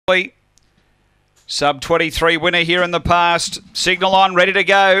Sub 23 winner here in the past. Signal on, ready to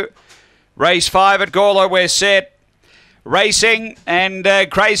go. Race 5 at Gawler, we're set. Racing, and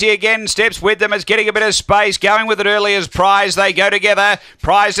Crazy Again steps with them. It's getting a bit of space. Going with it early as Prize. They go together.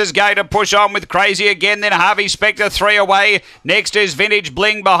 Prize is going to push on with Crazy Again. Then Harvey Spectre 3 away. Next is Vintage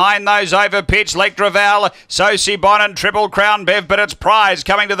Bling behind those over pitch. Lectraval, Soci Bon and Triple Crown Bev, but it's Prize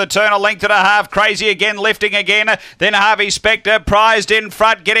coming to the turn a length and a half. Crazy Again lifting again. Then Harvey Spectre prized in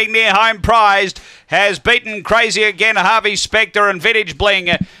front, getting near home. Prized has beaten Crazy Again, Harvey Spectre and Vintage Bling.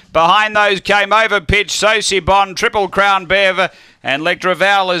 Behind those came over pitch, Soci Bon, Triple Crown Bev, and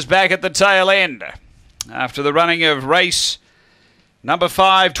Lectraval is back at the tail end. After the running of race number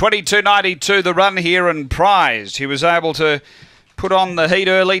 5, 22.92, the run here and prized. He was able to put on the heat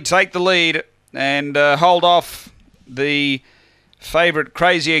early, take the lead, and hold off the favourite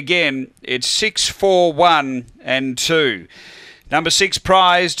Crazy Again. It's 6, 4, 1 and 2. Number 6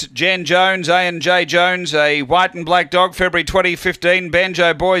 prized, Jen Jones, A&J Jones, a white and black dog, February 2015,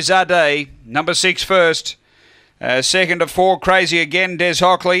 Banjo Boy Zade. Number 6 first. Second to 4, Crazy Again, Des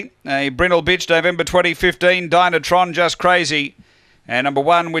Hockley, a Brindle Bitch, November 2015, Dynatron, Just Crazy. And number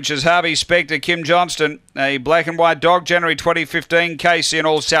 1, which is Harvey Spectre, Kim Johnston, a black and white dog, January 2015, Casey and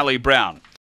all Sally Brown.